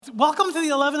Welcome to the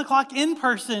 11 o'clock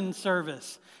in-person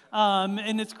service.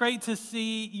 And it's great to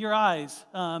see your eyes.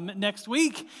 Next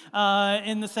week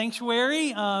in the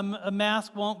sanctuary, a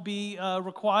mask won't be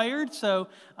required, so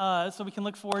we can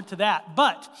look forward to that.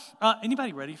 But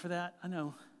anybody ready for that? I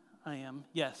know I am.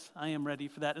 Yes, I am ready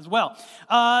for that as well.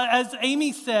 As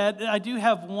Amy said, I do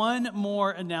have one more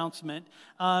announcement,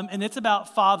 and it's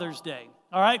about Father's Day.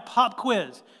 All right, pop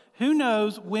quiz. Who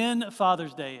knows when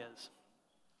Father's Day is?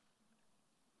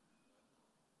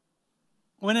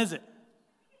 When is it?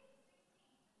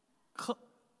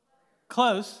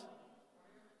 Close.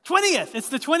 20th. It's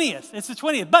the 20th. It's the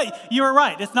 20th. But you were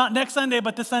right. It's not next Sunday,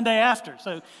 but the Sunday after.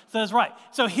 So that's right.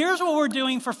 So here's what we're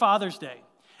doing for Father's Day.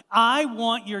 I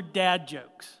want your dad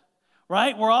jokes.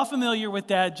 Right? We're all familiar with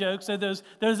dad jokes. So there's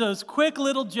those quick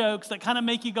little jokes that kind of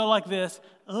make you go like this,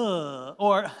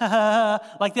 or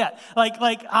like that.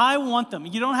 Like I want them.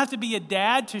 You don't have to be a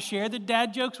dad to share the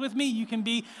dad jokes with me. You can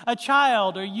be a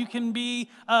child, or you can be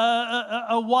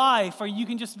a wife, or you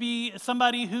can just be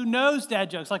somebody who knows dad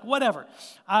jokes, like whatever.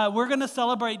 We're going to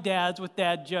celebrate dads with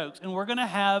dad jokes, and we're going to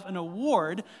have an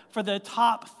award for the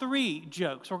top 3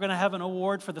 jokes. We're going to have an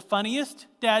award for the funniest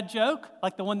dad joke,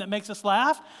 like the one that makes us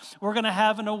laugh. We're going to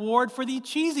have an award for the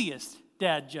cheesiest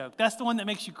dad joke. That's the one that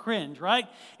makes you cringe, right?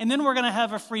 And then we're going to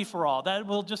have a free-for-all. That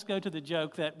will just go to the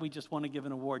joke that we just want to give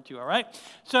an award to, all right?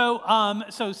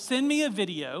 So send me a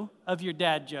video of your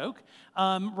dad joke,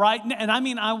 right? And I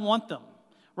mean, I want them,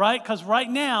 right? Because right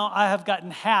now, I have gotten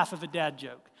half of a dad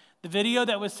joke. The video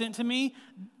that was sent to me,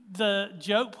 the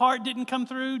joke part didn't come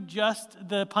through, just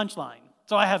the punchline.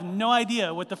 So I have no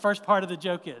idea what the first part of the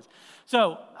joke is.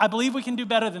 So I believe we can do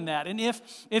better than that. And if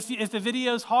the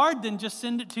video's hard, then just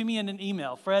send it to me in an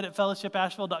email,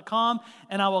 fred@fellowshipasheville.com,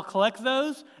 and I will collect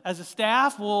those. As a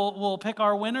staff, we'll pick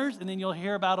our winners, and then you'll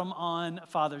hear about them on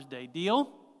Father's Day. Deal?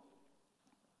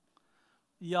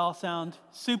 Y'all sound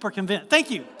super convinced.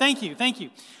 Thank you.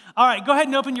 All right, go ahead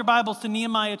and open your Bibles to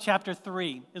Nehemiah chapter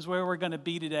 3 is where we're going to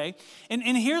be today. And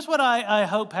here's what I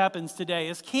hope happens today.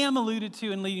 As Cam alluded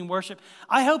to in leading worship,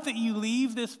 I hope that you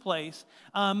leave this place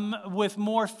with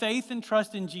more faith and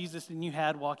trust in Jesus than you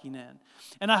had walking in.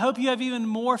 And I hope you have even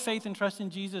more faith and trust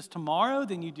in Jesus tomorrow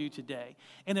than you do today.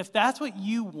 And if that's what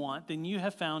you want, then you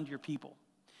have found your people.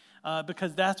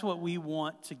 Because that's what we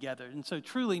want together. And so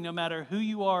truly, no matter who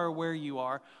you are or where you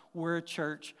are, we're a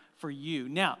church for you.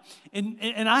 Now,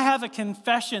 and I have a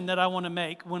confession that I want to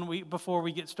make before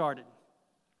we get started.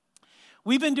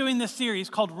 We've been doing this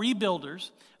series called Rebuilders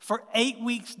for 8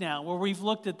 weeks now, where we've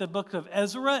looked at the book of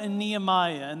Ezra and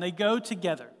Nehemiah, and they go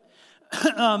together.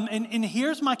 And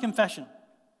here's my confession.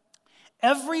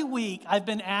 Every week, I've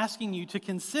been asking you to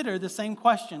consider the same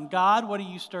question. God, what are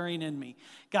you stirring in me?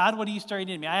 God, what are you stirring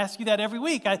in me? I ask you that every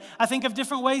week. I think of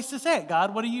different ways to say it.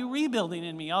 God, what are you rebuilding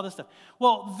in me? All this stuff.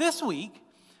 Well, this week,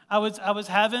 I was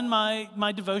having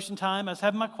my devotion time. I was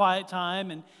having my quiet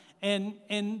time.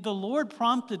 And the Lord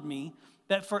prompted me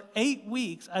that for 8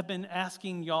 weeks, I've been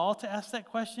asking y'all to ask that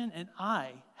question, and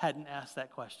I hadn't asked that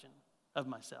question of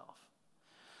myself.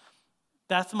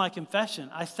 That's my confession.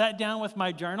 I sat down with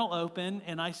my journal open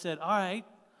and I said, all right,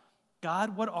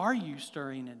 God, what are you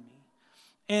stirring in me?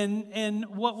 And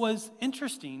what was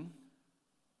interesting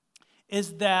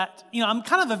is that, I'm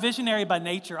kind of a visionary by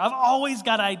nature. I've always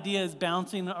got ideas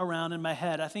bouncing around in my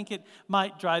head. I think it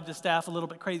might drive the staff a little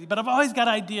bit crazy, but I've always got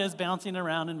ideas bouncing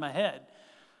around in my head.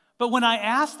 But when I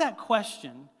asked that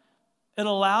question, it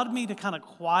allowed me to kind of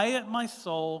quiet my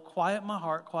soul, quiet my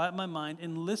heart, quiet my mind,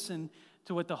 and listen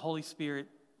to what the Holy Spirit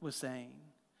was saying.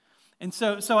 And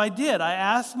so I did. I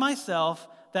asked myself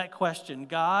that question,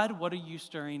 God, what are you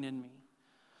stirring in me?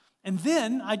 And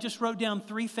then I just wrote down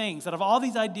 3 things. Out of all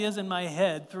these ideas in my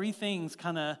head, 3 things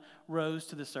kind of rose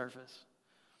to the surface.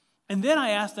 And then I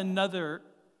asked another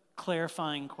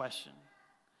clarifying question.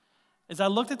 As I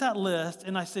looked at that list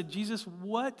and I said, Jesus,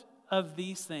 what of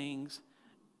these things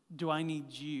do I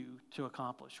need you to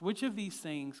accomplish? Which of these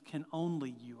things can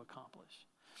only you accomplish?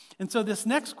 And so this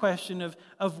next question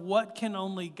of what can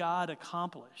only God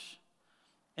accomplish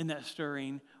in that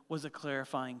stirring was a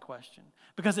clarifying question.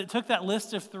 Because it took that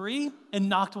list of 3 and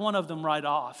knocked one of them right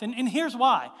off. And here's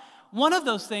why. One of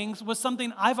those things was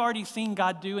something I've already seen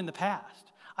God do in the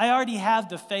past. I already have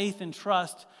the faith and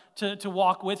trust to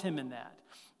walk with him in that.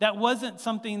 That wasn't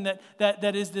something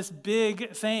that is this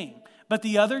big thing. But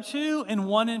the other 2, and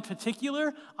one in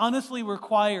particular, honestly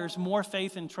requires more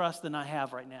faith and trust than I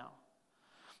have right now.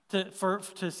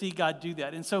 To see God do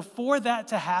that. And so for that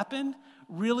to happen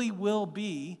really will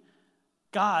be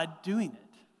God doing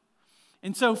it.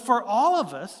 And so for all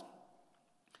of us,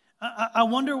 I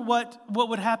wonder what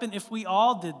would happen if we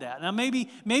all did that. Now, maybe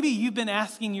you've been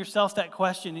asking yourself that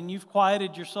question and you've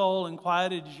quieted your soul and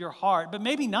quieted your heart, but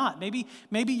maybe not. Maybe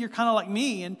you're kind of like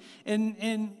me.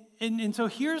 And so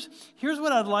here's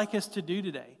what I'd like us to do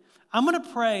today. I'm going to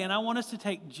pray, and I want us to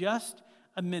take just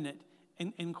a minute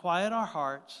and quiet our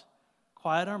hearts,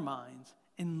 quiet our minds,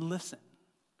 and listen.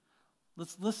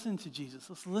 Let's listen to Jesus.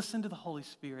 Let's listen to the Holy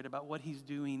Spirit about what he's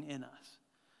doing in us.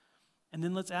 And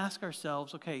then let's ask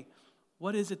ourselves, okay,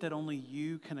 what is it that only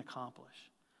you can accomplish?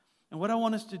 And what I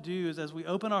want us to do is, as we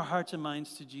open our hearts and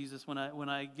minds to Jesus, when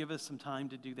I give us some time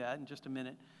to do that in just a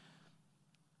minute,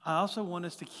 I also want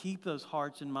us to keep those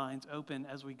hearts and minds open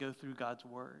as we go through God's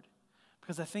word.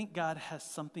 Because I think God has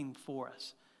something for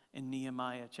us in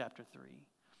Nehemiah chapter 3.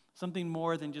 Something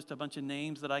more than just a bunch of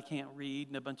names that I can't read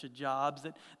and a bunch of jobs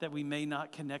that we may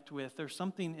not connect with. There's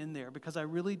something in there, because I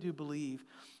really do believe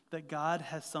that God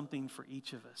has something for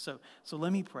each of us. So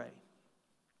let me pray.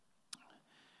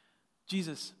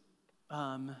 Jesus,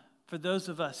 for those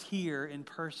of us here in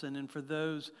person and for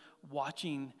those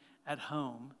watching at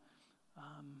home,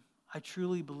 I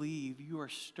truly believe you are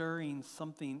stirring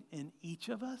something in each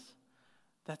of us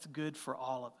that's good for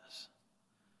all of us.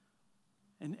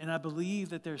 And I believe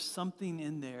that there's something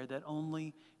in there that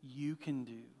only you can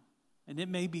do. And it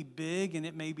may be big and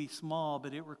it may be small,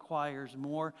 but it requires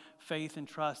more faith and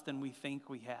trust than we think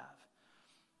we have.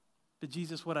 But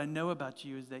Jesus, what I know about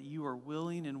you is that you are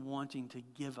willing and wanting to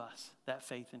give us that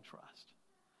faith and trust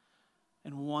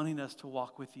and wanting us to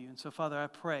walk with you. And so, Father, I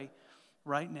pray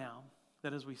right now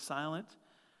that as we silence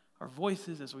our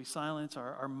voices, as we silence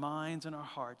our minds and our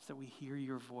hearts, that we hear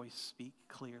your voice speak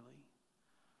clearly.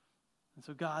 And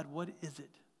so, God, what is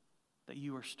it that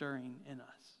you are stirring in us?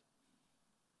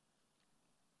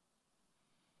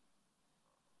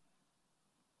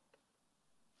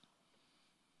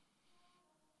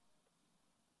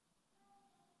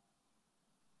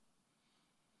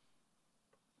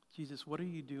 Jesus, what are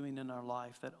you doing in our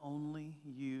life that only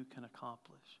you can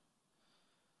accomplish?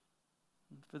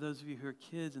 And for those of you who are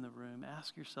kids in the room,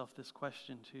 ask yourself this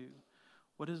question too.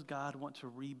 What does God want to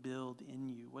rebuild in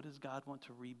you? What does God want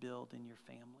to rebuild in your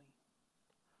family?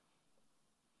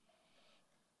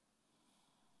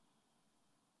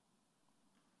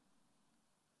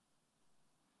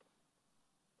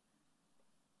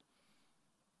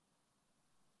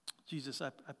 Jesus,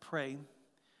 I pray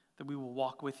that we will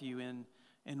walk with you in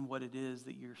what it is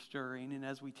that you're stirring. And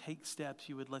as we take steps,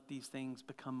 you would let these things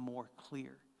become more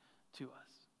clear to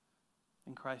us.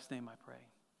 In Christ's name I pray.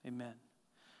 Amen.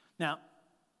 Now,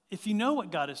 if you know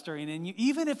what God is stirring in you,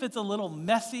 even if it's a little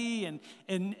messy and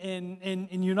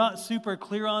you're not super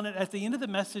clear on it, at the end of the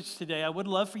message today, I would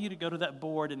love for you to go to that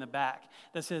board in the back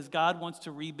that says, God wants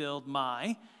to rebuild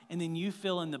my, and then you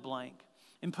fill in the blank.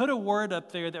 And put a word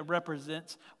up there that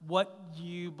represents what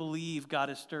you believe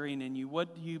God is stirring in you,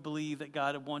 what you believe that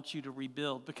God wants you to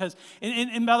rebuild. Because,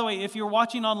 and by the way, if you're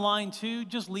watching online too,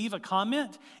 just leave a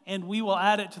comment and we will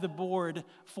add it to the board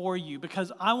for you.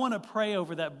 Because I want to pray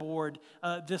over that board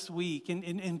this week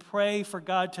and pray for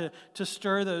God to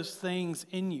stir those things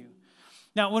in you.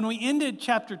 Now, when we ended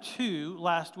chapter 2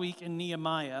 last week in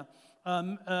Nehemiah,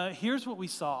 here's what we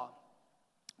saw.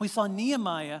 We saw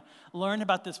Nehemiah learn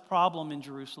about this problem in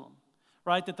Jerusalem,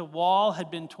 right? That the wall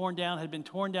had been torn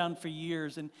down for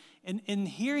years. And in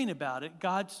hearing about it,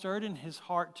 God stirred in his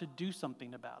heart to do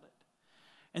something about it.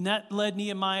 And that led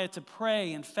Nehemiah to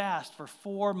pray and fast for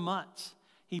 4 months.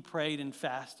 He prayed and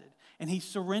fasted. And he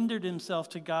surrendered himself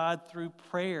to God through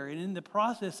prayer. And in the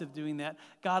process of doing that,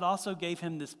 God also gave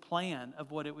him this plan of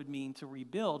what it would mean to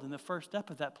rebuild. And the first step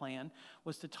of that plan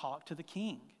was to talk to the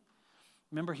king.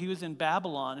 Remember, he was in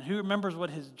Babylon. And who remembers what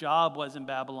his job was in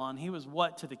Babylon? He was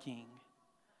what to the king?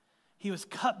 He was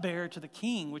cupbearer to the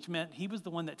king, which meant he was the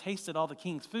one that tasted all the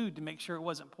king's food to make sure it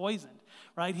wasn't poisoned,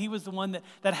 right? He was the one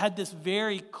that had this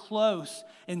very close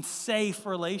and safe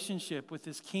relationship with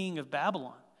this king of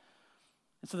Babylon.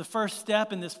 And so the first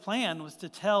step in this plan was to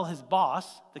tell his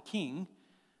boss, the king,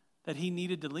 that he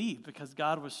needed to leave because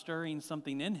God was stirring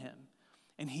something in him.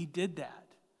 And he did that.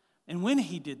 And when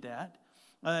he did that,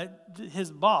 his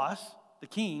boss, the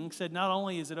king, said, not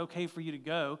only is it okay for you to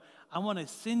go, I want to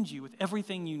send you with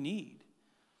everything you need.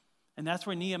 And that's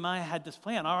where Nehemiah had this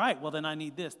plan. All right, well then I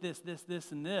need this,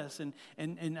 and this,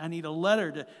 and I need a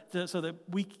letter so that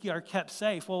we are kept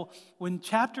safe. Well, when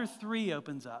chapter 3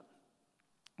 opens up,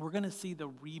 we're going to see the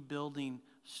rebuilding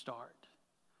start.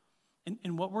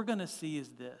 And what we're going to see is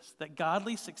this, that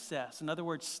godly success, in other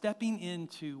words, stepping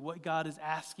into what God is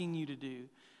asking you to do,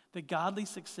 that godly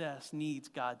success needs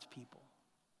God's people,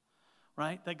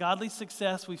 right? That godly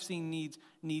success we've seen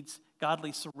needs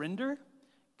godly surrender,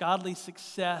 godly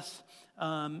success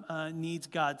needs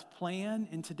God's plan.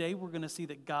 And today we're going to see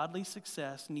that godly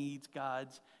success needs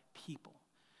God's people.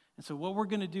 And so what we're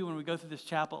going to do when we go through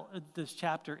this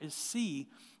chapter is see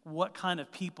what kind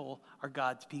of people are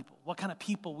God's people. What kind of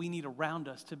people we need around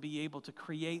us to be able to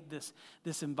create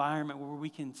this environment where we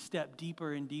can step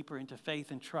deeper and deeper into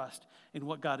faith and trust in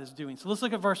what God is doing. So let's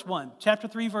look at verse 1. Chapter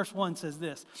 3, verse 1 says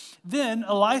this. Then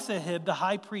Elisahib, the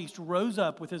high priest, rose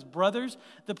up with his brothers,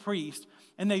 the priests,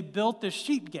 and they built the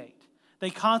sheep gate. They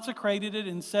consecrated it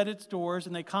and set its doors,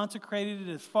 and they consecrated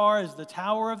it as far as the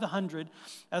Tower of the 100,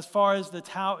 as far as the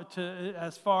Tower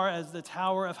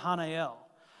of Hanael.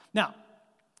 Now,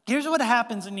 here's what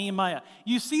happens in Nehemiah.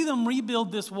 You see them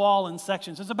rebuild this wall in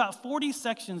sections. There's about 40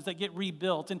 sections that get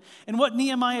rebuilt. And what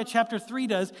Nehemiah chapter 3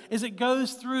 does is it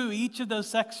goes through each of those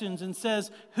sections and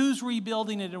says who's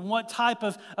rebuilding it and what type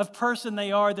of person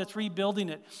they are that's rebuilding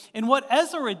it. And what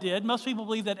Ezra did, most people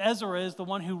believe that Ezra is the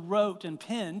one who wrote and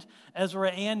penned Ezra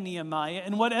and Nehemiah.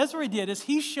 And what Ezra did is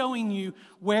he's showing you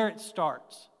where it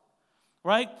starts.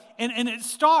 Right? And it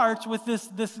starts with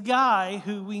this guy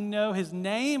who we know his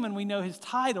name and we know his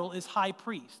title is high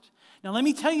priest. Now let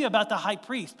me tell you about the high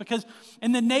priest, because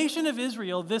in the nation of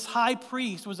Israel, this high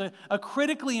priest was a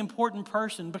critically important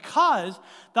person, because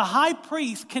the high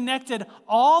priest connected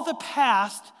all the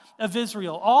past of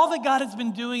Israel, all that God has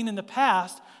been doing in the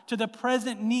past, to the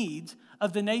present needs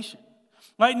of the nation.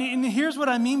 Right? And here's what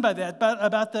I mean by that,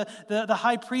 about the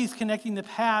high priest connecting the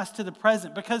past to the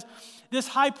present. Because this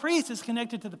high priest is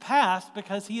connected to the past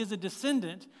because he is a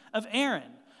descendant of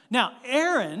Aaron. Now,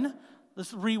 Aaron,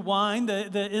 let's rewind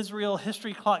the Israel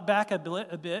history clock back a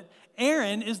bit.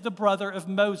 Aaron is the brother of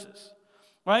Moses,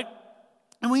 right?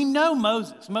 And we know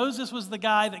Moses. Moses was the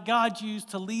guy that God used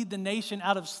to lead the nation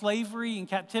out of slavery and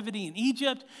captivity in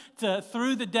Egypt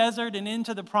through the desert and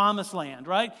into the promised land,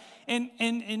 right?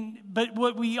 But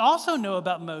what we also know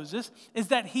about Moses is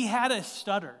that he had a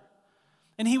stutter.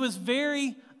 And he was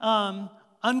very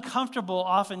uncomfortable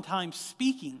oftentimes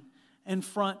speaking in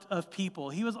front of people.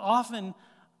 He was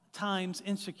oftentimes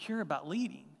insecure about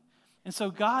leading. And so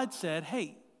God said,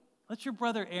 hey, let your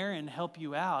brother Aaron help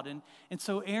you out. And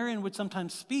so Aaron would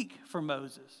sometimes speak for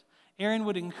Moses. Aaron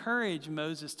would encourage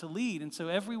Moses to lead. And so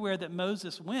everywhere that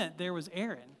Moses went, there was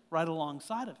Aaron right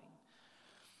alongside of him.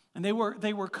 And they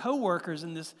were co-workers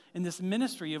in this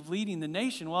ministry of leading the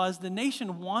nation. Well, as the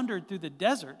nation wandered through the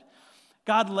desert,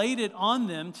 God laid it on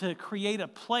them to create a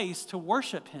place to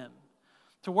worship him,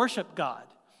 to worship God.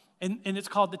 And it's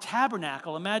called the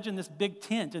tabernacle. Imagine this big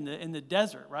tent in the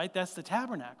desert, right? That's the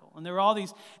tabernacle. And there were all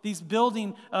these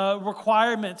building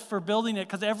requirements for building it,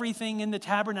 because everything in the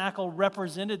tabernacle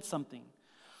represented something.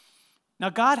 Now,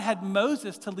 God had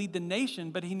Moses to lead the nation,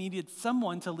 but he needed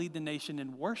someone to lead the nation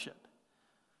in worship.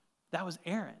 That was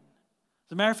Aaron.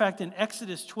 As a matter of fact, in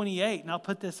Exodus 28, and I'll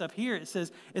put this up here, it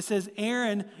says,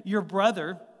 Aaron, your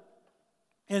brother,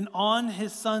 and on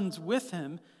his sons with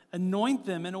him, anoint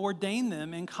them and ordain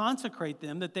them and consecrate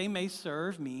them that they may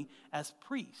serve me as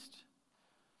priest.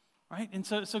 Right? And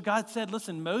so God said,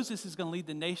 listen, Moses is going to lead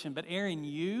the nation, but Aaron,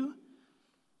 you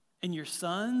and your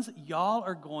sons, y'all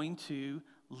are going to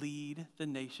lead the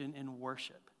nation in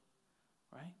worship.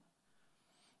 Right?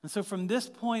 And so from this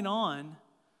point on,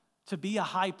 to be a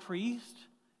high priest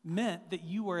meant that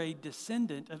you were a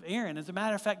descendant of Aaron. As a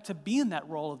matter of fact, to be in that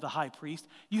role of the high priest,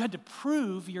 you had to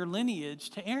prove your lineage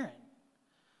to Aaron.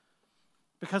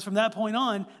 Because from that point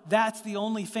on, that's the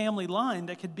only family line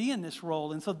that could be in this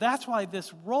role. And so that's why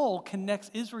this role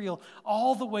connects Israel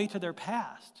all the way to their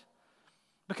past.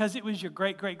 Because it was your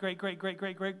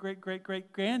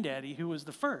great-great-great-great-great-great-great-great-great-granddaddy who was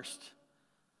the first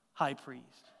high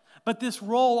priest. But this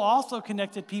role also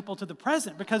connected people to the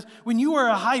present, because when you were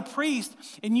a high priest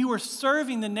and you were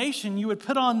serving the nation, you would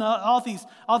put on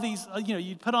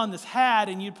you'd put on this hat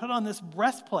and you'd put on this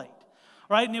breastplate.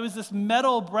 Right? And it was this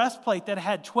metal breastplate that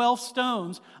had 12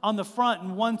 stones on the front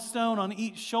and 1 stone on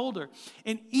each shoulder.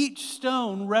 And each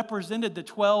stone represented the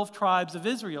 12 tribes of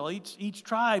Israel. Each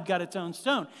tribe got its own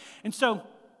stone. And so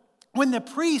when the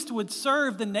priest would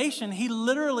serve the nation, he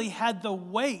literally had the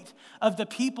weight of the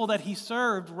people that he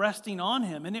served resting on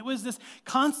him. And it was this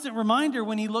constant reminder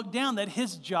when he looked down that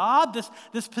his job,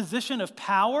 this position of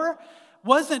power,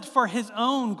 wasn't for his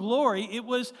own glory. It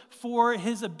was for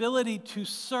his ability to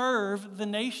serve the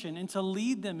nation and to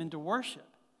lead them into worship.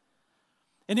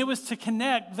 And it was to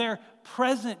connect their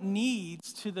present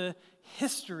needs to the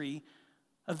history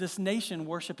of this nation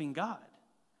worshiping God.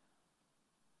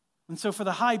 And so for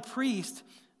the high priest,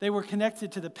 they were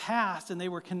connected to the past and they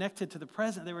were connected to the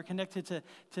present. They were connected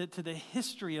to the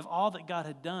history of all that God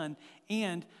had done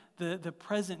and the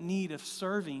present need of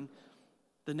serving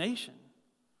the nation.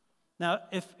 Now,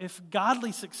 if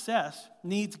godly success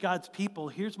needs God's people,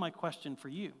 here's my question for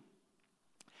you.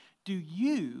 Do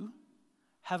you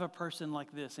have a person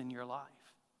like this in your life?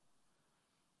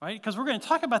 Right? Because we're going to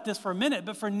talk about this for a minute,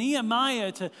 but for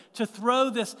Nehemiah to throw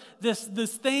this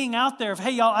thing out there of, hey,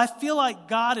 y'all, I feel like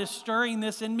God is stirring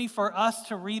this in me for us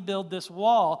to rebuild this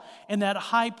wall, and that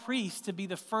high priest to be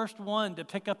the first one to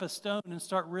pick up a stone and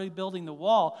start rebuilding the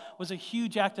wall was a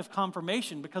huge act of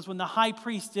confirmation, because when the high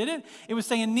priest did it, it was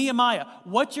saying, Nehemiah,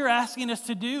 what you're asking us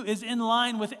to do is in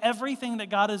line with everything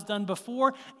that God has done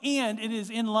before, and it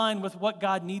is in line with what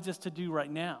God needs us to do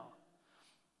right now.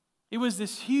 It was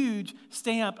this huge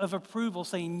stamp of approval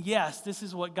saying, yes, this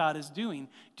is what God is doing.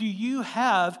 Do you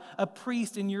have a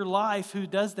priest in your life who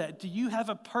does that? Do you have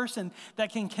a person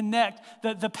that can connect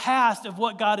the past of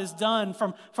what God has done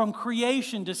from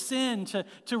creation to sin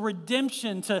to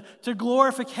redemption to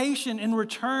glorification and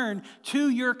return to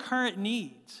your current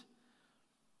needs?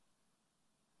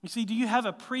 You see, do you have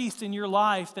a priest in your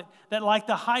life that like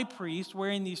the high priest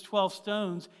wearing these 12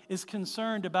 stones is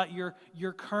concerned about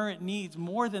your current needs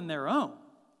more than their own?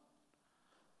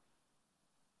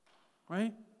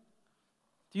 Right?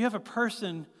 Do you have a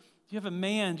person, do you have a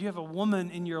man, do you have a woman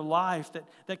in your life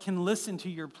that can listen to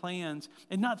your plans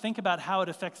and not think about how it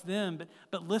affects them,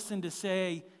 but listen to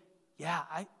say, yeah,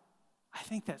 I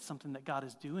think that's something that God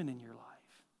is doing in your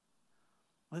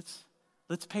life.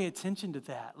 Let's pay attention to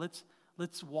that.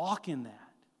 Let's walk in that.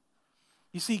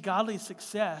 You see, godly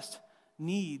success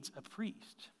needs a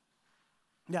priest.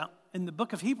 Now, in the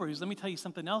book of Hebrews, let me tell you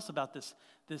something else about this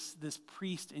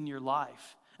priest in your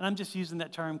life. And I'm just using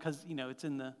that term because,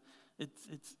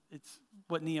 it's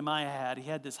what Nehemiah had. He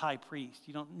had this high priest.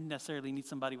 You don't necessarily need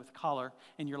somebody with a collar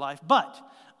in your life. But,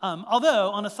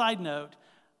 although, on a side note,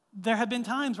 there have been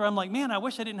times where I'm like, man, I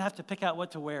wish I didn't have to pick out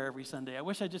what to wear every Sunday. I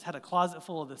wish I just had a closet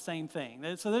full of the same thing.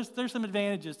 So there's some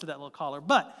advantages to that little collar.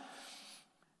 But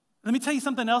let me tell you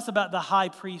something else about the high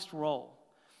priest role.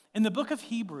 In the book of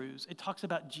Hebrews, it talks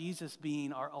about Jesus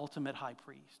being our ultimate high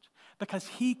priest because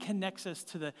he connects us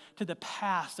to the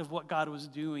past of what God was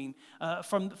doing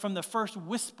from the first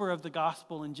whisper of the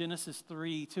gospel in Genesis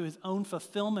 3 to his own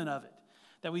fulfillment of it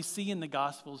that we see in the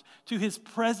Gospels, to his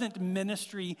present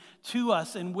ministry to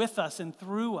us and with us and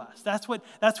through us. That's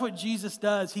what Jesus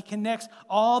does. He connects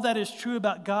all that is true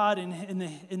about God in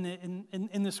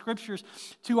the Scriptures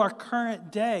to our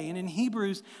current day. And in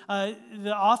Hebrews,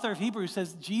 the author of Hebrews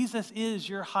says, Jesus is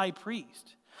your high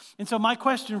priest. And so my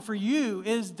question for you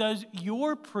is, does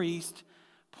your priest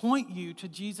point you to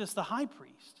Jesus the high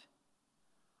priest?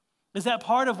 Is that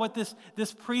part of what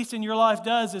this priest in your life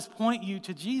does, is point you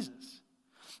to Jesus?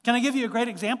 Can I give you a great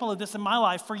example of this in my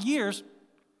life? For years,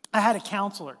 I had a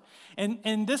counselor.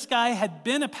 And this guy had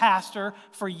been a pastor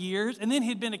for years, and then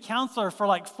he'd been a counselor for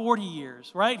like 40 years,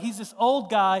 right? He's this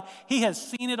old guy. He has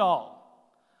seen it all.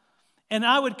 And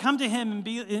I would come to him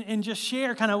and just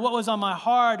share kind of what was on my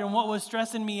heart and what was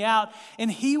stressing me out.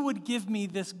 And he would give me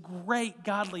this great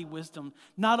godly wisdom,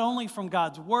 not only from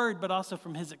God's word, but also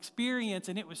from his experience,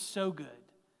 and it was so good.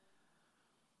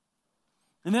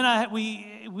 And then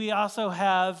we also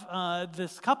have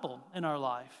this couple in our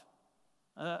life,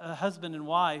 a husband and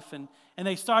wife, and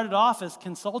they started off as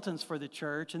consultants for the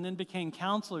church and then became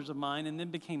counselors of mine and then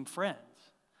became friends.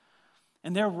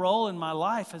 And their role in my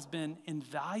life has been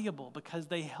invaluable because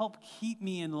they help keep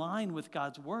me in line with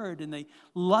God's word, and they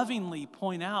lovingly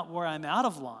point out where I'm out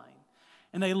of line.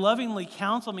 And they lovingly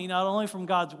counsel me not only from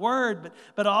God's word,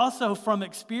 but also from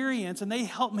experience. And they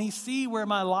help me see where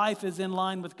my life is in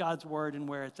line with God's word and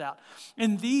where it's out.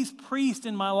 And these priests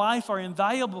in my life are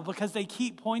invaluable because they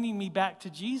keep pointing me back to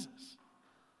Jesus.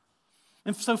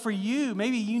 And so for you,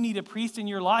 maybe you need a priest in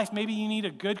your life. Maybe you need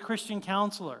a good Christian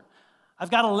counselor.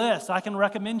 I've got a list. I can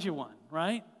recommend you one,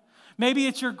 right? Maybe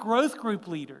it's your growth group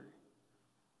leader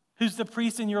who's the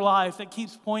priest in your life that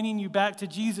keeps pointing you back to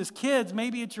Jesus. Kids,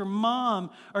 maybe it's your mom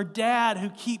or dad who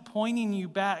keep pointing you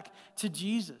back to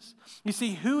Jesus. You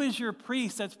see, who is your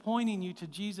priest that's pointing you to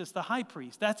Jesus, the high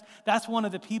priest? That's one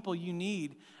of the people you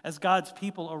need as God's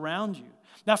people around you.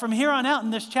 Now, from here on out in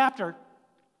this chapter,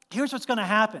 here's what's going to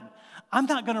happen. I'm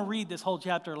not going to read this whole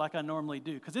chapter like I normally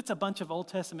do because it's a bunch of Old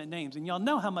Testament names. And y'all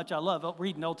know how much I love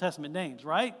reading Old Testament names,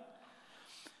 right?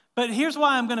 But here's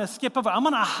why I'm going to skip over. I'm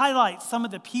going to highlight some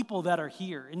of the people that are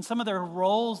here and some of their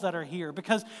roles that are here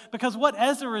because what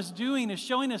Ezra is doing is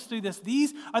showing us through this.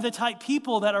 These are the type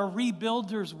people that are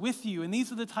rebuilders with you, and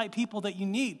these are the type people that you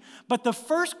need. But the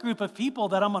first group of people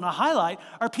that I'm going to highlight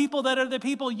are people that are the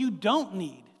people you don't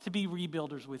need to be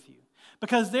rebuilders with you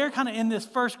because they're kind of in this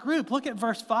first group. Look at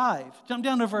verse 5. Jump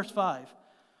down to verse 5.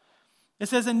 It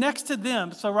says, and next to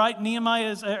them, so right,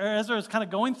 Ezra is kind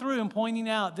of going through and pointing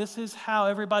out this is how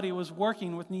everybody was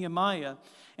working with Nehemiah.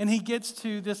 And he gets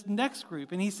to this next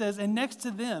group, and he says, and next to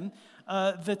them,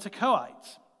 the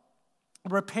Tekoites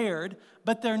repaired,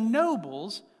 but their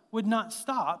nobles would not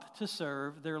stop to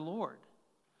serve their Lord.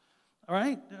 All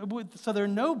right? So their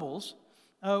nobles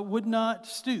would not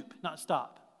stoop, not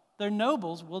stop. Their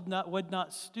nobles would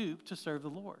not stoop to serve the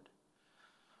Lord.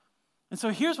 And so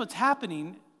here's what's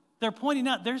happening. They're pointing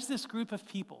out there's this group of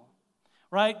people,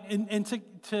 right? And to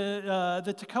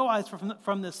the Tekoites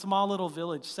from this small little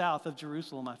village south of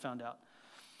Jerusalem, I found out.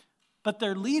 But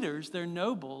their leaders, their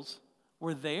nobles,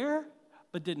 were there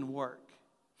but didn't work.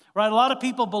 Right? A lot of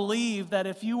people believe that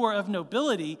if you were of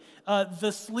nobility,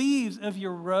 the sleeves of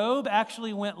your robe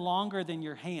actually went longer than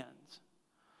your hands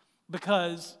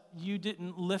because you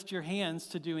didn't lift your hands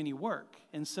to do any work.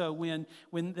 And so when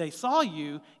they saw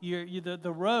you,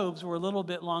 the robes were a little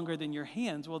bit longer than your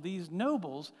hands. Well, these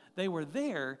nobles, they were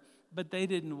there, but they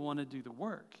didn't want to do the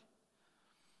work.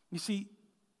 You see,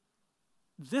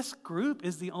 this group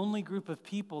is the only group of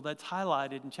people that's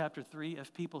highlighted in chapter 3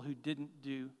 of people who didn't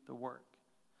do the work.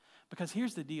 Because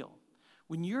here's the deal.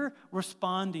 When you're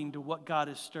responding to what God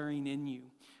is stirring in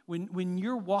you, when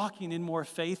you're walking in more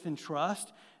faith and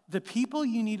trust, the people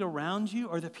you need around you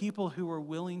are the people who are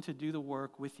willing to do the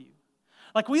work with you.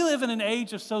 Like we live in an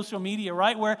age of social media,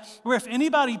 right? Where if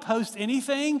anybody posts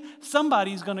anything,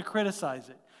 somebody's going to criticize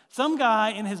it. Some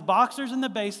guy in his boxers in the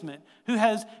basement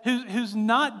who's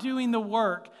not doing the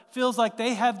work feels like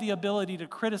they have the ability to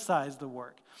criticize the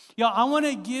work. Y'all, I want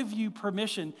to give you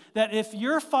permission that if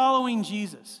you're following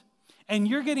Jesus and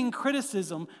you're getting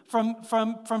criticism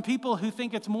from people who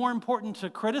think it's more important to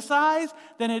criticize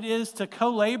than it is to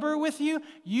co-labor with you,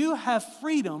 you have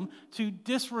freedom to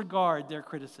disregard their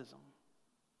criticism.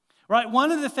 Right?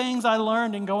 One of the things I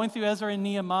learned in going through Ezra and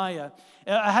Nehemiah,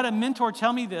 I had a mentor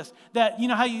tell me this, that you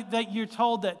know how that you're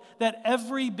told that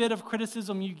every bit of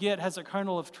criticism you get has a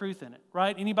kernel of truth in it,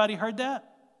 right? Anybody heard that?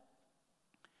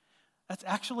 That's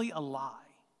actually a lie.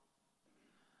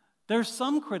 There's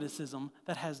some criticism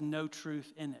that has no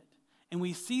truth in it. And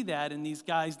we see that in these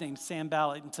guys named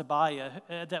Sanballat and Tobiah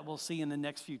that we'll see in the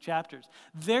next few chapters.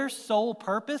 Their sole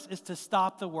purpose is to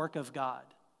stop the work of God.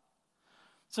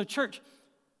 So church,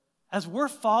 as we're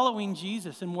following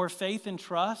Jesus in more faith and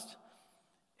trust,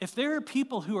 if there are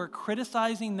people who are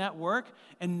criticizing that work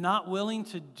and not willing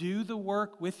to do the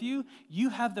work with you, you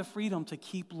have the freedom to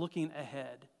keep looking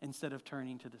ahead instead of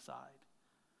turning to the side.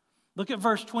 Look at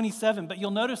verse 27, but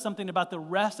you'll notice something about the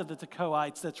rest of the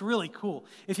Tekoites that's really cool.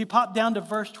 If you pop down to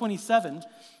verse 27,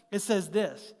 it says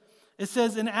this. It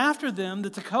says, and after them, the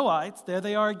Tekoites, there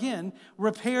they are again,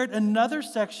 repaired another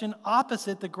section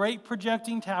opposite the great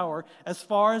projecting tower as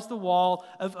far as the wall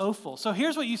of Ophel. So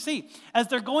here's what you see. As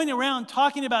they're going around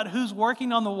talking about who's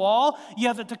working on the wall, you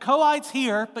have the Tekoites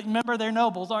here, but remember their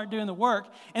nobles aren't doing the work.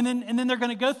 And then they're going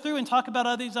to go through and talk about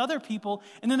all these other people,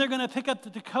 and then they're going to pick up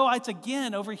the Tekoites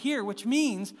again over here, which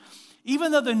means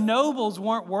even though the nobles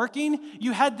weren't working,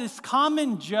 you had this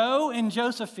common Joe and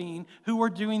Josephine who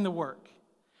were doing the work.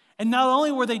 And not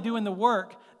only were they doing the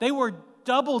work, they were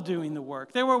double doing the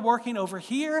work. They were working over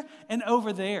here and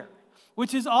over there,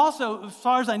 which is also, as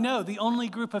far as I know, the only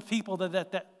group of people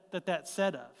that's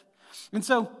said of. And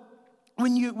so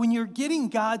when you're getting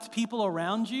God's people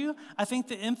around you, I think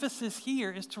the emphasis here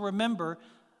is to remember,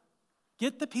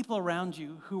 get the people around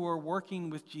you who are working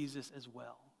with Jesus as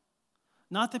well,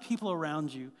 not the people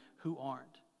around you who aren't.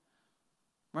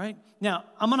 Right? Now,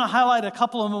 I'm going to highlight a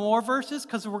couple of more verses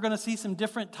because we're going to see some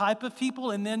different type of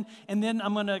people, and then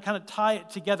I'm going to kind of tie it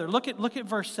together. Look at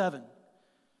verse 7.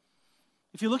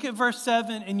 If you look at verse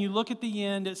 7 and you look at the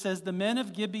end, it says, the men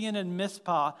of Gibeon and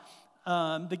Mizpah,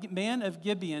 the man of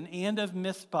Gibeon and of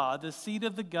Mizpah, the seat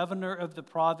of the governor of the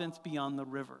province beyond the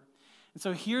river. And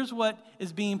so here's what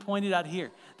is being pointed out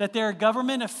here, that there are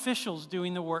government officials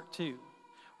doing the work too.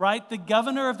 Right? The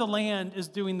governor of the land is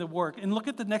doing the work. And look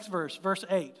at the next verse, verse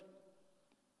 8.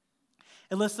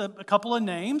 It lists a couple of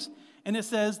names, and it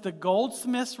says, the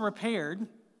goldsmiths repaired,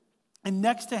 and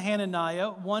next to Hananiah,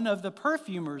 one of the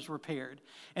perfumers repaired,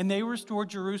 and they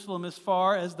restored Jerusalem as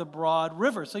far as the broad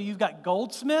river. So you've got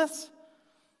goldsmiths,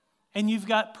 and you've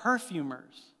got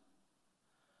perfumers.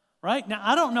 Right? Now,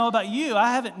 I don't know about you.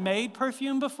 I haven't made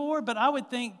perfume before, but I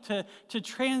would think to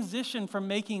transition from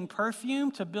making perfume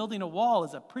to building a wall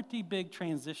is a pretty big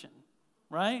transition.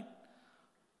 Right?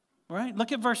 Right?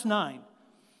 Look at verse 9.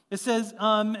 It says,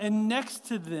 and next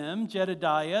to them,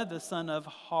 Jedediah, the son of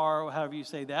Har, however you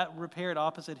say that, repaired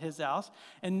opposite his house.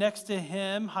 And next to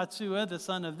him, Hatsua, the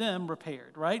son of them,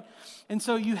 repaired. Right? And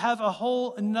so you have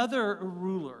another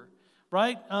ruler,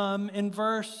 right? In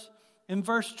verse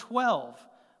 12,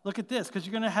 look at this, because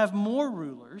you're going to have more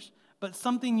rulers, but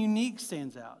something unique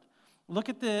stands out. Look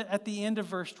at the end of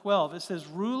verse 12. It says,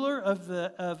 ruler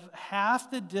of half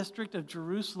the district of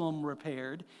Jerusalem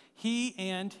repaired, he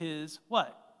and his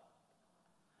what?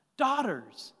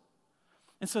 Daughters.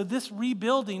 And so this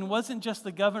rebuilding wasn't just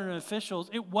the government officials.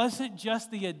 It wasn't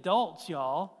just the adults,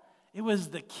 y'all. It was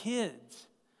the kids.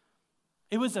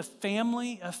 It was a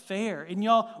family affair. And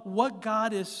y'all, what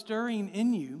God is stirring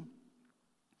in you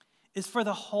is for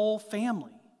the whole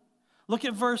family. Look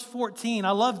at verse 14.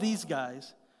 I love these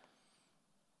guys.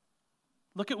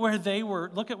 Look at where they were.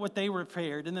 Look at what they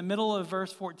repaired. In the middle of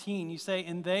verse 14, you say,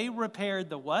 and they repaired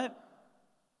the what?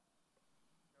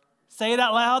 Say it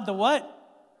out loud. The what?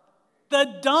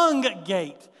 The dung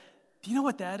gate. Do you know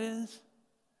what that is?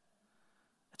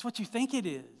 That's what you think it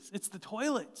is. It's the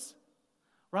toilets,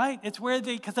 right? It's where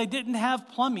because they didn't have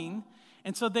plumbing,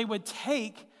 and so they would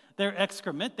take their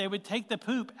excrement, they would take the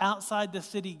poop outside the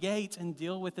city gates and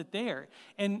deal with it there.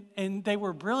 And they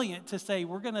were brilliant to say,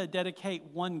 we're going to dedicate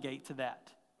one gate to that,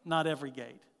 not every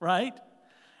gate, right?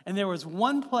 And there was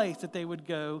one place that they would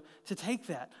go to take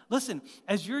that. Listen,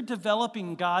 as you're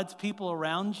developing God's people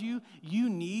around you, you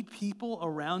need people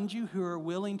around you who are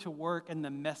willing to work in the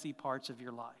messy parts of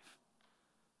your life,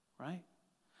 right?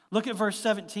 Look at verse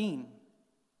 17.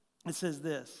 It says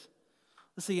this.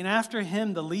 Let's see, and after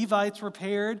him the Levites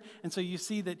repaired, and so you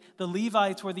see that the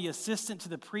Levites were the assistant to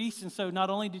the priest, and so not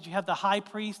only did you have the high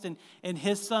priest and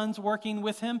his sons working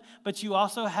with him, but you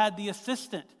also had the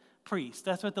assistant priest.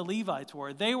 That's what the Levites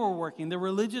were. They were working. The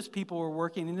religious people were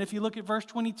working. And if you look at verse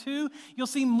 22, you'll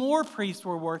see more priests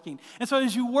were working. And so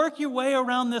as you work your way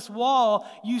around this wall,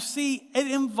 you see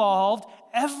it involved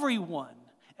everyone.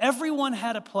 Everyone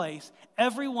had a place.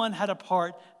 Everyone had a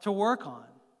part to work on.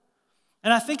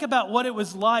 And I think about what it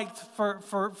was like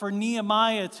for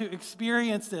Nehemiah to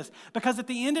experience this. Because at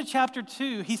the end of chapter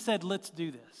 2, he said, let's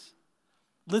do this.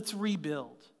 Let's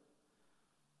rebuild.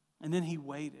 And then he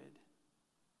waited.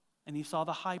 And he saw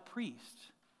the high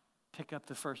priest pick up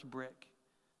the first brick,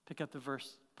 pick up the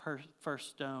first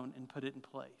stone and put it in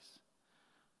place.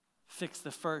 Fix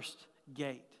the first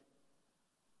gate.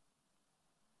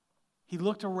 He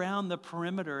looked around the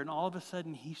perimeter and all of a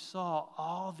sudden he saw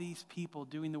all these people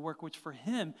doing the work, which for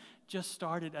him just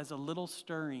started as a little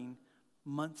stirring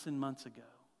months and months ago.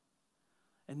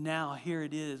 And now here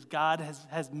it is. God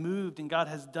has moved and God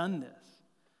has done this.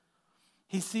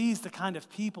 He sees the kind of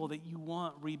people that you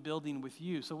want rebuilding with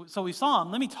you. So we saw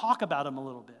him. Let me talk about him a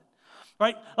little bit.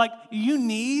 Right? Like you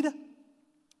need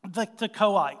the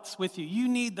Tekoites with you. You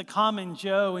need the common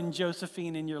Joe and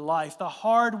Josephine in your life, the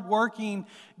hard-working,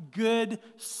 good,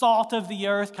 salt of the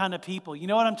earth kind of people. You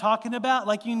know what I'm talking about?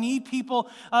 Like you need people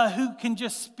who can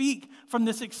just speak from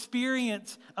this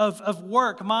experience of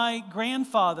work. My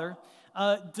grandfather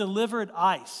delivered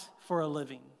ice for a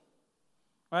living,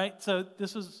 right? So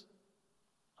this was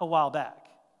a while back,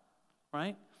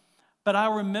 right? But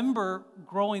I remember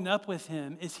growing up with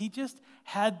him is he just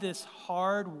had this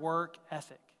hard work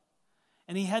ethic.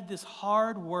 And he had this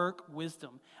hard work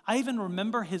wisdom. I even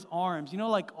remember his arms, you know,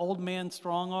 like old man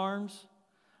strong arms?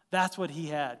 That's what he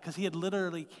had, because he had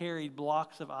literally carried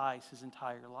blocks of ice his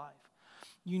entire life.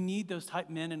 You need those type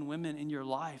men and women in your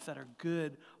life that are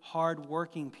good,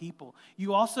 hard-working people.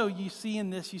 You see in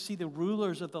this, you see the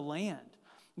rulers of the land.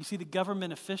 You see the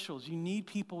government officials. You need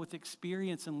people with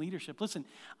experience and leadership. Listen,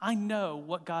 I know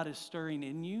what God is stirring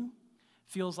in you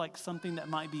feels like something that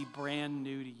might be brand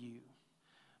new to you.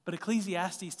 But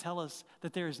Ecclesiastes tell us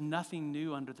that there is nothing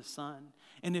new under the sun.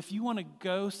 And if you want to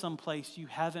go someplace you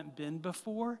haven't been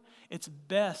before, it's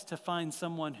best to find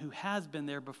someone who has been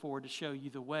there before to show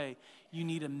you the way. You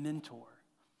need a mentor.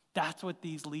 That's what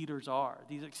these leaders are,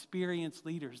 these experienced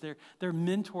leaders. They're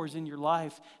mentors in your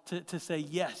life to say,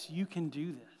 yes, you can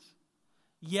do this.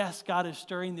 Yes, God is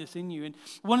stirring this in you. And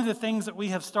one of the things that we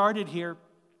have started here,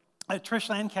 Trish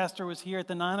Lancaster was here at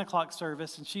the 9 o'clock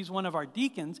service, and she's one of our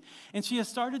deacons, and she has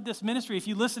started this ministry. If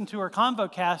you listen to her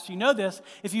ConvoCast, you know this.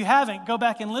 If you haven't, go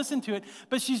back and listen to it.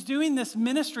 But she's doing this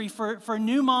ministry for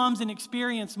new moms and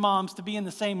experienced moms to be in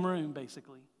the same room,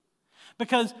 basically.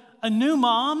 Because a new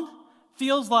mom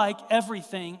feels like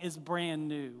everything is brand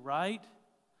new, right?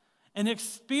 An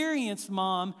experienced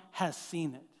mom has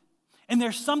seen it. And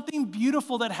there's something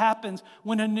beautiful that happens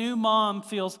when a new mom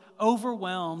feels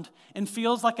overwhelmed and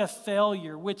feels like a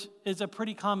failure, which is a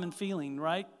pretty common feeling,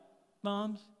 right,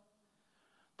 moms?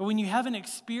 But when you have an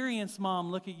experienced mom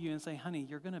look at you and say, honey,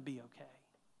 you're going to be okay.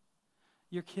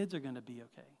 Your kids are going to be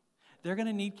okay. They're going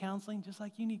to need counseling just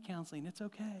like you need counseling. It's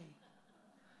okay.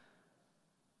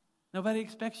 Nobody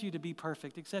expects you to be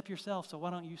perfect except yourself, so why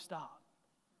don't you stop?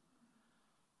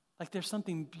 Like there's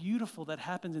something beautiful that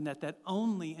happens in that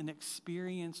only an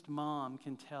experienced mom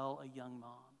can tell a young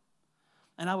mom.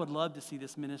 And I would love to see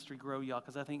this ministry grow, y'all,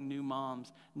 because I think new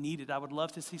moms need it. I would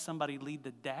love to see somebody lead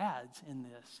the dads in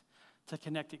this to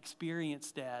connect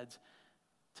experienced dads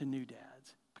to new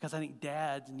dads, because I think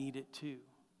dads need it too.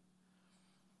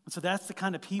 And so that's the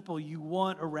kind of people you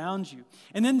want around you.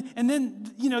 And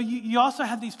then you also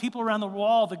have these people around the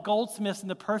wall, the goldsmiths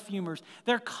and the perfumers.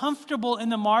 They're comfortable in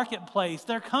the marketplace.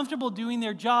 They're comfortable doing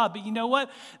their job. But you know what?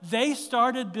 They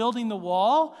started building the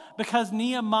wall because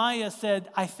Nehemiah said,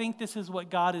 I think this is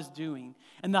what God is doing.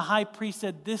 And the high priest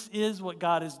said, this is what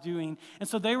God is doing. And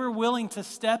so they were willing to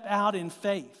step out in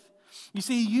faith. You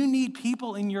see, you need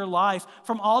people in your life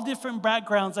from all different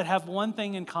backgrounds that have one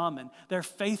thing in common. They're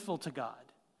faithful to God.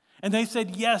 And they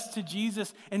said yes to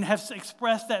Jesus and have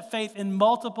expressed that faith in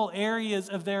multiple areas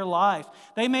of their life.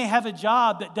 They may have a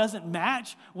job that doesn't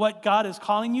match what God is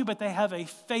calling you, but they have a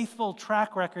faithful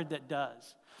track record that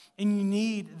does. And you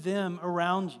need them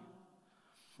around you.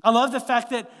 I love the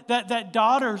fact that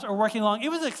daughters are working along. It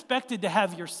was expected to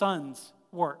have your sons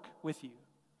work with you.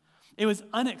 It was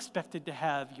unexpected to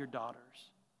have your daughters.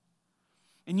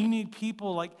 And you need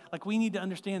people like we need to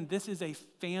understand this is a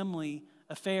family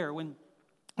affair.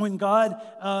 When God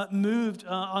moved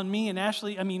on me and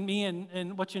Ashley, me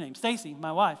and what's your name? Stacy,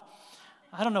 my wife.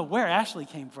 I don't know where Ashley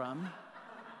came from.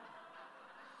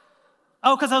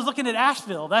 Oh, because I was looking at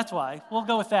Asheville, that's why. We'll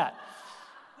go with that.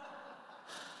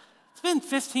 It's been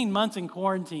 15 months in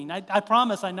quarantine. I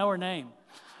promise I know her name.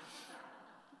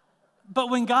 But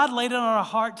when God laid it on our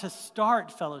heart to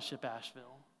start Fellowship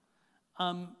Asheville,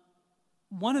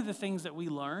 one of the things that we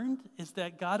learned is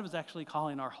that God was actually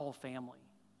calling our whole family.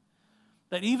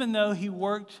 That even though he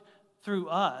worked through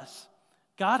us,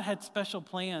 God had special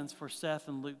plans for Seth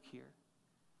and Luke here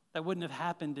that wouldn't have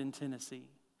happened in Tennessee.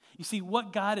 You see,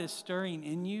 what God is stirring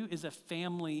in you is a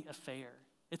family affair.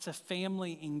 It's a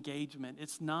family engagement.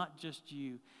 It's not just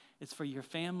you. It's for your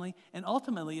family, and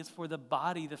ultimately it's for the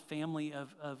body, the family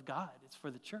of God. It's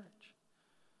for the church.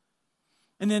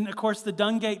 And then, of course, the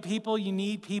Dungate people, you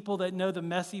need people that know the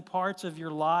messy parts of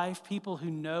your life, people who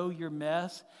know your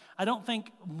mess. I don't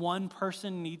think one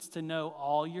person needs to know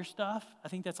all your stuff. I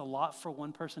think that's a lot for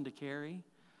one person to carry.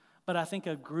 But I think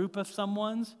a group of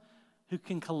someones who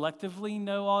can collectively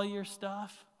know all your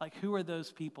stuff, like who are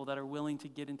those people that are willing to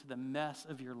get into the mess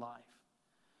of your life?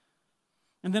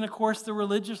 And then, of course, the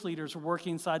religious leaders are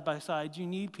working side by side. You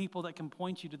need people that can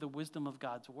point you to the wisdom of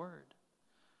God's word.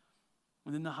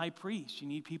 And then the high priest, you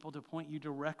need people to point you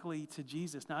directly to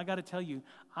Jesus. Now, I got to tell you,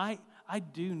 I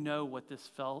do know what this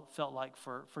felt like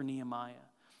for Nehemiah.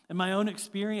 In my own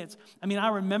experience, I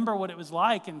remember what it was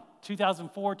like in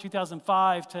 2004,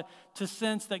 2005 to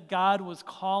sense that God was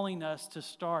calling us to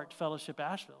start Fellowship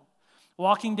Asheville.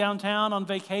 Walking downtown on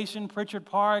vacation, Pritchard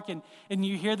Park, and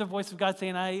you hear the voice of God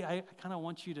saying, I kind of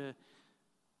want you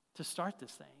to start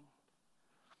this thing.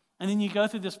 And then you go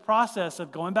through this process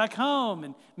of going back home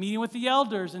and meeting with the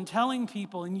elders and telling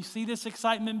people, and you see this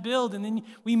excitement build. And then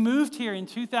we moved here in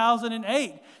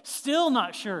 2008, still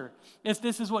not sure if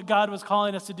this is what God was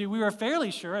calling us to do. We were fairly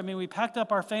sure. We packed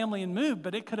up our family and moved,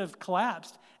 but it could have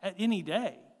collapsed at any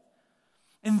day.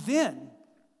 And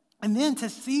then to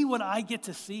see what I get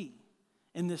to see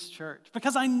in this church,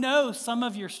 because I know some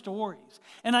of your stories,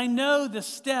 and I know the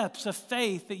steps of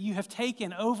faith that you have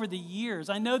taken over the years.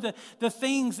 I know the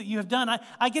things that you have done.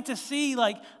 I get to see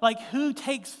like who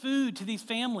takes food to these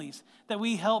families that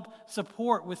we help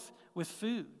support with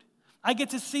food. I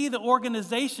get to see the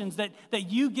organizations that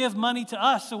you give money to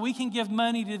us so we can give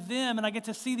money to them, and I get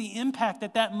to see the impact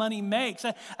that money makes.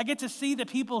 I get to see the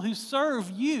people who serve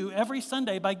you every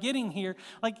Sunday by getting here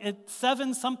like at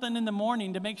 7-something in the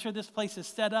morning to make sure this place is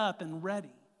set up and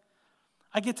ready.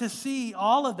 I get to see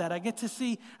all of that. I get to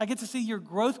see your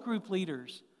growth group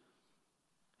leaders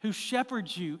who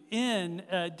shepherd you in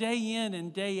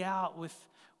and day out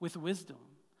with wisdom.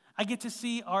 I get to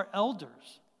see our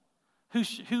elders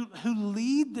who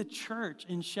lead the church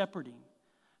in shepherding,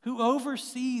 who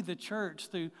oversee the church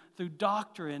through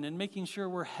doctrine and making sure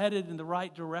we're headed in the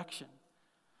right direction.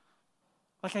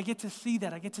 Like I get to see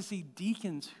that. I get to see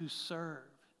deacons who serve.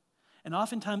 And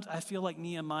oftentimes I feel like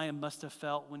Nehemiah must have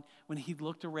felt when he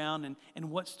looked around and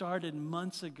what started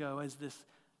months ago as this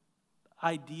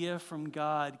idea from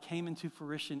God came into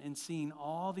fruition, and seeing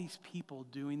all these people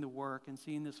doing the work and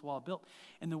seeing this wall built.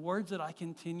 And the words that I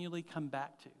continually come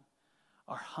back to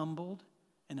are humbled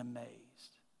and amazed.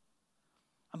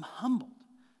 I'm humbled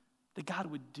that God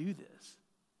would do this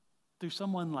through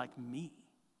someone like me.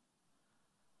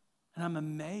 And I'm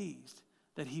amazed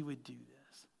that he would do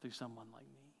this through someone like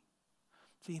me.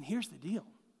 See, and here's the deal.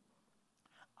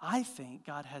 I think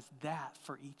God has that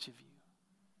for each of you.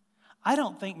 I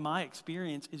don't think my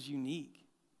experience is unique.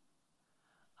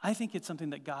 I think it's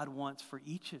something that God wants for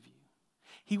each of you.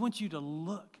 He wants you to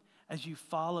look as you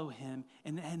follow him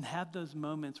and have those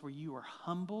moments where you are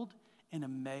humbled and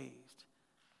amazed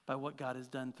by what God has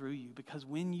done through you. Because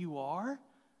when you are,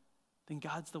 then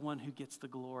God's the one who gets the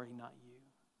glory, not you.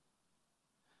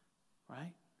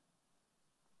 Right?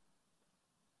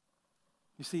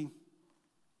 You see,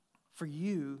 for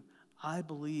you, I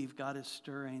believe God is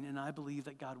stirring, and I believe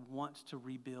that God wants to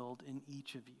rebuild in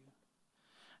each of you.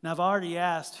 Now, I've already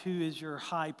asked who is your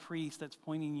high priest that's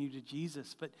pointing you to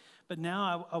Jesus, but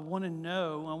now I want to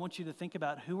know, I want you to think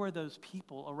about who are those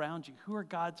people around you? Who are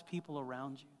God's people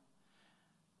around you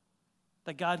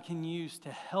that God can use to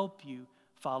help you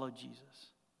follow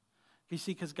Jesus? You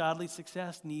see, because godly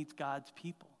success needs God's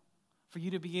people. For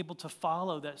you to be able to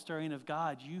follow that stirring of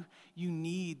God, you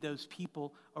need those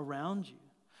people around you.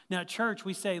 Now, at church,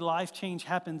 we say life change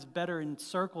happens better in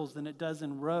circles than it does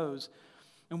in rows.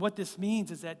 And what this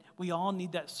means is that we all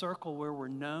need that circle where we're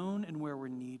known and where we're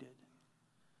needed.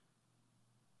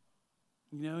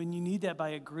 You know, and you need that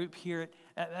by a group here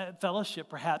at Fellowship,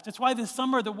 perhaps. It's why this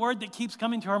summer, the word that keeps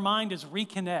coming to our mind is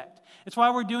reconnect. It's why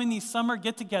we're doing these summer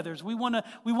get-togethers. We want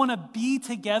to be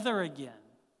together again.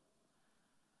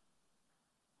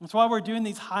 That's why we're doing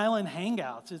these Highland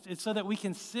Hangouts. It's so that we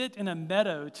can sit in a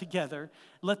meadow together,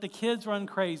 let the kids run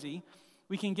crazy.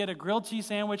 We can get a grilled cheese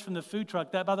sandwich from the food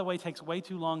truck. That, by the way, takes way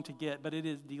too long to get, but it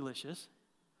is delicious.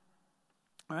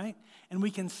 All right? And we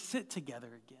can sit together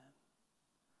again.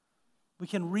 We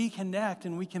can reconnect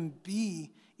and we can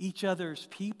be each other's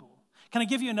people. Can I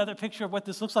give you another picture of what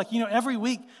this looks like? You know, every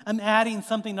week I'm adding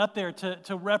something up there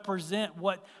to represent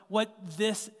what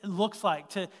this looks like,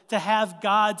 to have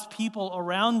God's people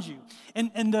around you.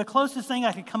 And the closest thing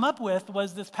I could come up with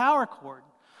was this power cord,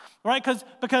 right?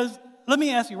 Because let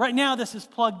me ask you, right now this is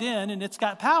plugged in and it's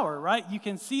got power, right? You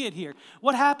can see it here.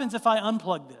 What happens if I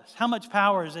unplug this? How much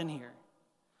power is in here?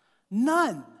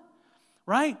 None,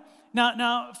 right?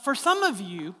 Now, for some of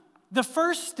you, the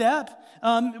first step,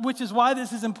 which is why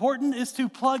this is important, is to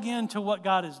plug into what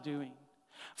God is doing.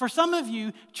 For some of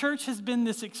you, church has been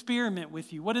this experiment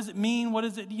with you. What does it mean? What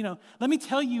is it, let me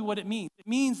tell you what it means. It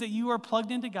means that you are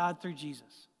plugged into God through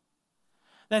Jesus.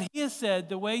 That he has said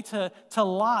the way to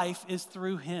life is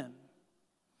through him.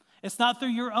 It's not through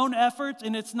your own efforts,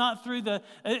 and it's not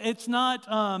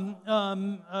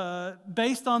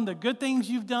based on the good things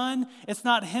you've done. It's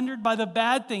not hindered by the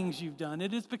bad things you've done.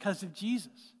 It is because of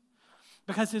Jesus.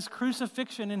 Because his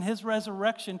crucifixion and his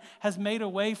resurrection has made a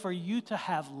way for you to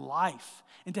have life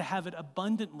and to have it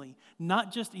abundantly,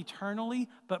 not just eternally,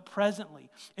 but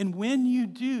presently. And when you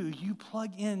do, you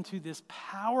plug into this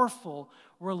powerful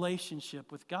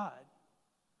relationship with God.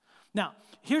 Now,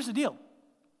 here's the deal.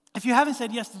 If you haven't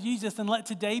said yes to Jesus, then let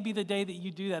today be the day that you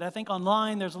do that. I think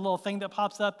online there's a little thing that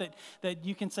pops up that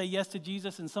you can say yes to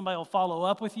Jesus and somebody will follow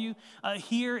up with you.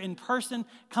 Here in person,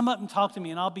 come up and talk to me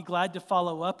and I'll be glad to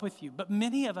follow up with you. But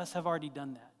many of us have already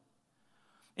done that.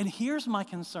 And here's my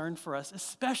concern for us,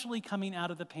 especially coming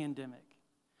out of the pandemic,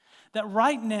 that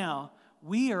right now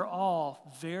we are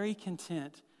all very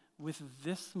content with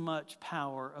this much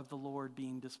power of the Lord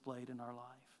being displayed in our life.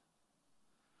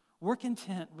 We're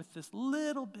content with this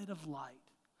little bit of light,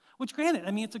 which granted,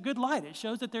 it's a good light. It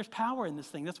shows that there's power in this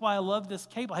thing. That's why I love this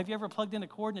cable. Have you ever plugged in a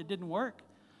cord and it didn't work?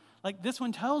 Like this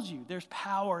one tells you there's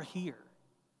power here.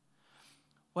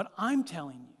 What I'm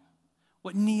telling you,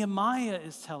 what Nehemiah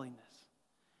is telling us,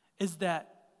 is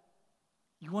that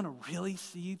you want to really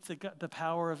see the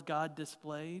power of God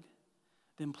displayed,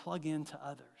 then plug into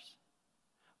others.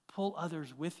 Pull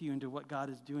others with you into what God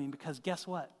is doing, because guess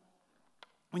what?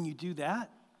 When you do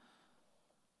that,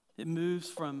 it moves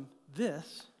from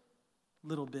this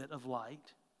little bit of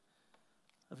light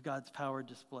of God's power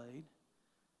displayed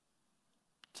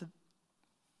to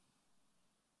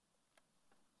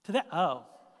that. Oh,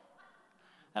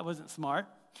 that wasn't smart.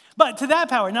 But to that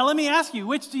power. Now let me ask you,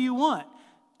 which do you want?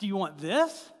 Do you want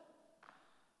this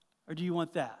or do you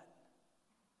want that?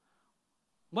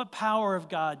 What power of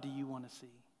God do you want to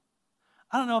see?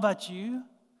 I don't know about you,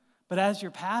 but as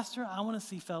your pastor, I want to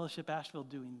see Fellowship Asheville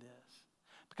doing this.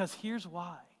 Because here's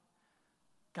why.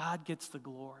 God gets the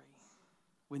glory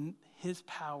when his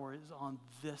power is on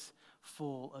this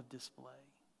full of display.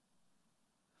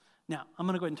 Now, I'm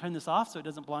going to go ahead and turn this off so it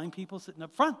doesn't blind people sitting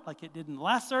up front like it did in the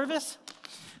last service.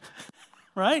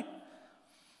 Right?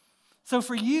 So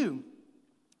for you,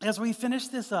 as we finish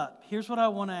this up, here's what I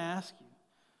want to ask you.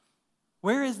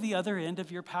 Where is the other end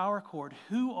of your power cord?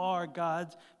 Who are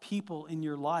God's people in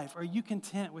your life? Are you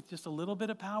content with just a little bit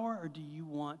of power, or do you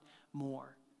want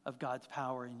more? of God's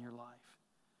power in your life.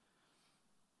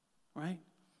 Right?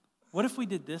 What if we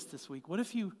did this week? What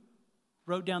if you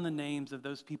wrote down the names of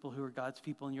those people who are God's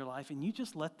people in your life and you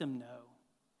just let them know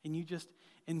and you just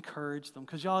encourage them?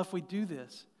 Because y'all, if we do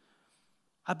this,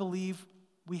 I believe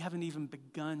we haven't even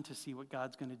begun to see what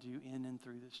God's going to do in and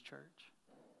through this church.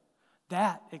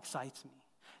 That excites me.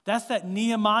 That's that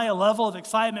Nehemiah level of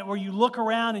excitement where you look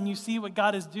around and you see what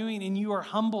God is doing and you are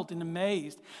humbled and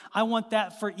amazed. I want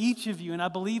that for each of you, and I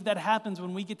believe that happens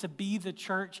when we get to be the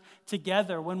church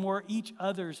together, when we're each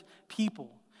other's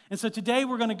people. And so today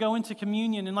we're going to go into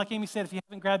communion, and like Amy said, if you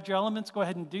haven't grabbed your elements, go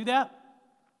ahead and do that.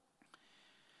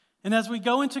 And as we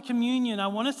go into communion, I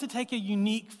want us to take a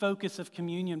unique focus of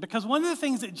communion, because one of the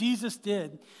things that Jesus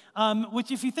did, which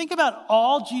if you think about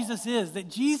all Jesus is, that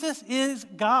Jesus is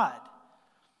God.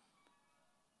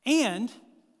 And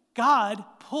God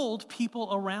pulled people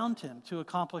around him to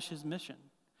accomplish his mission.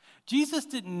 Jesus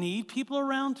didn't need people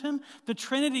around him. The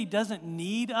Trinity doesn't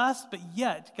need us, but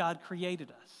yet God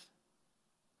created us.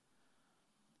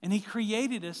 And he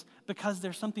created us because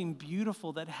there's something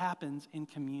beautiful that happens in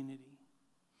community.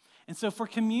 And so for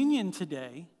communion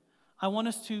today, I want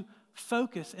us to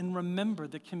focus and remember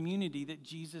the community that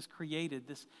Jesus created,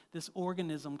 this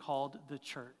organism called the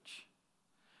church.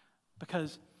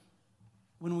 Because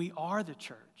when we are the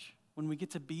church, when we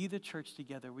get to be the church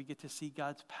together, we get to see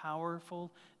God's power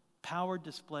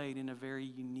displayed in a very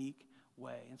unique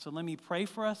way. And so let me pray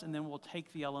for us, and then we'll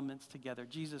take the elements together.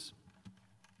 Jesus,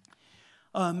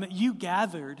 you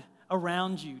gathered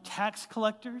around you tax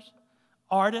collectors,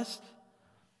 artists,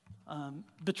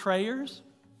 betrayers,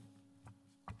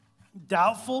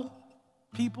 doubtful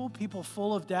people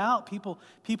full of doubt,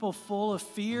 people full of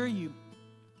fear. You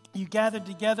gathered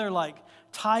together like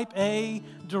type A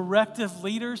directive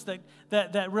leaders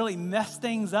that really messed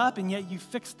things up, and yet you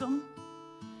fixed them.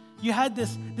 You had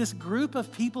this group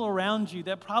of people around you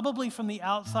that probably from the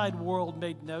outside world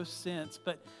made no sense,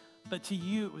 but to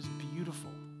you it was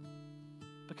beautiful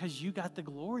because you got the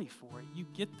glory for it. You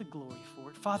get the glory for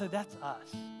it. Father, that's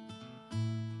us.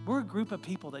 We're a group of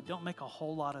people that don't make a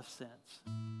whole lot of sense,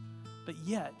 but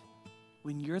yet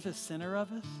when you're the center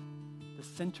of us,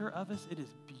 it is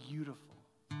beautiful.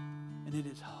 And it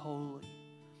is holy.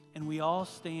 And we all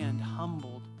stand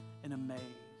humbled and amazed.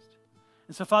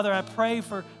 And so, Father, I pray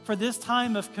for this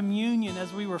time of communion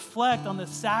as we reflect on the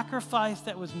sacrifice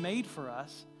that was made for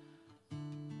us,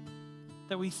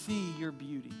 that we see your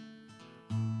beauty.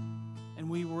 And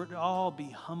we would all be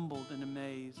humbled and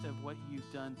amazed at what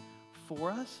you've done for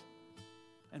us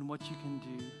and what you can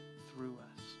do through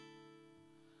us.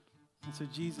 And so,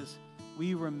 Jesus,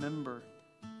 we remember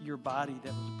your body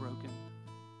that was broken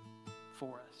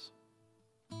for us.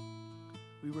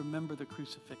 We remember the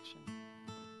crucifixion.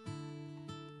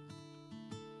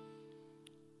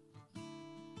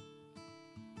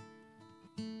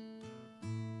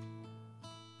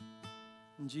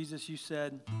 And Jesus, you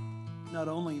said, not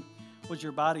only was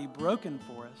your body broken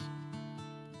for us,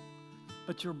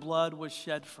 but your blood was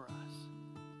shed for us.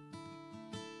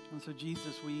 And so,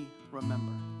 Jesus, we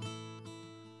remember.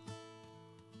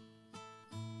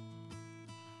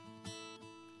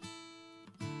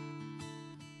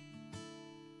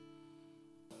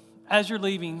 As you're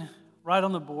leaving, write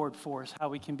on the board for us how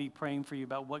we can be praying for you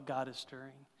about what God is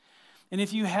stirring. And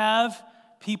if you have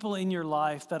people in your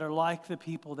life that are like the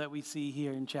people that we see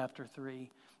here in chapter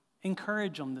 3,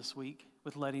 encourage them this week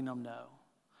with letting them know.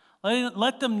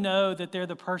 Let them know that they're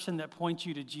the person that points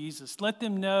you to Jesus. Let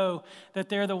them know that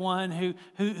they're the one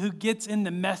who gets in the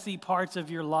messy parts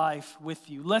of your life with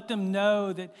you. Let them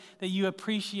know that you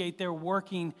appreciate their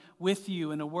working with you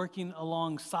and working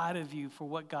alongside of you for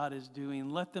what God is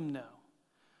doing. Let them know.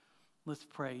 Let's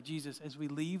pray. Jesus, as we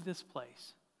leave this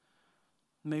place,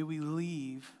 may we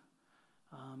leave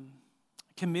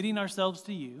committing ourselves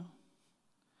to you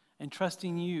and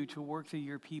trusting you to work through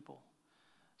your people,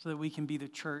 so that we can be the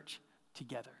church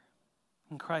together.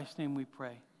 In Christ's name we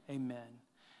pray. Amen.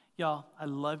 Y'all, I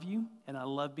love you, and I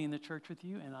love being the church with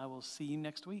you, and I will see you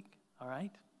next week. All right?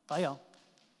 Bye, y'all.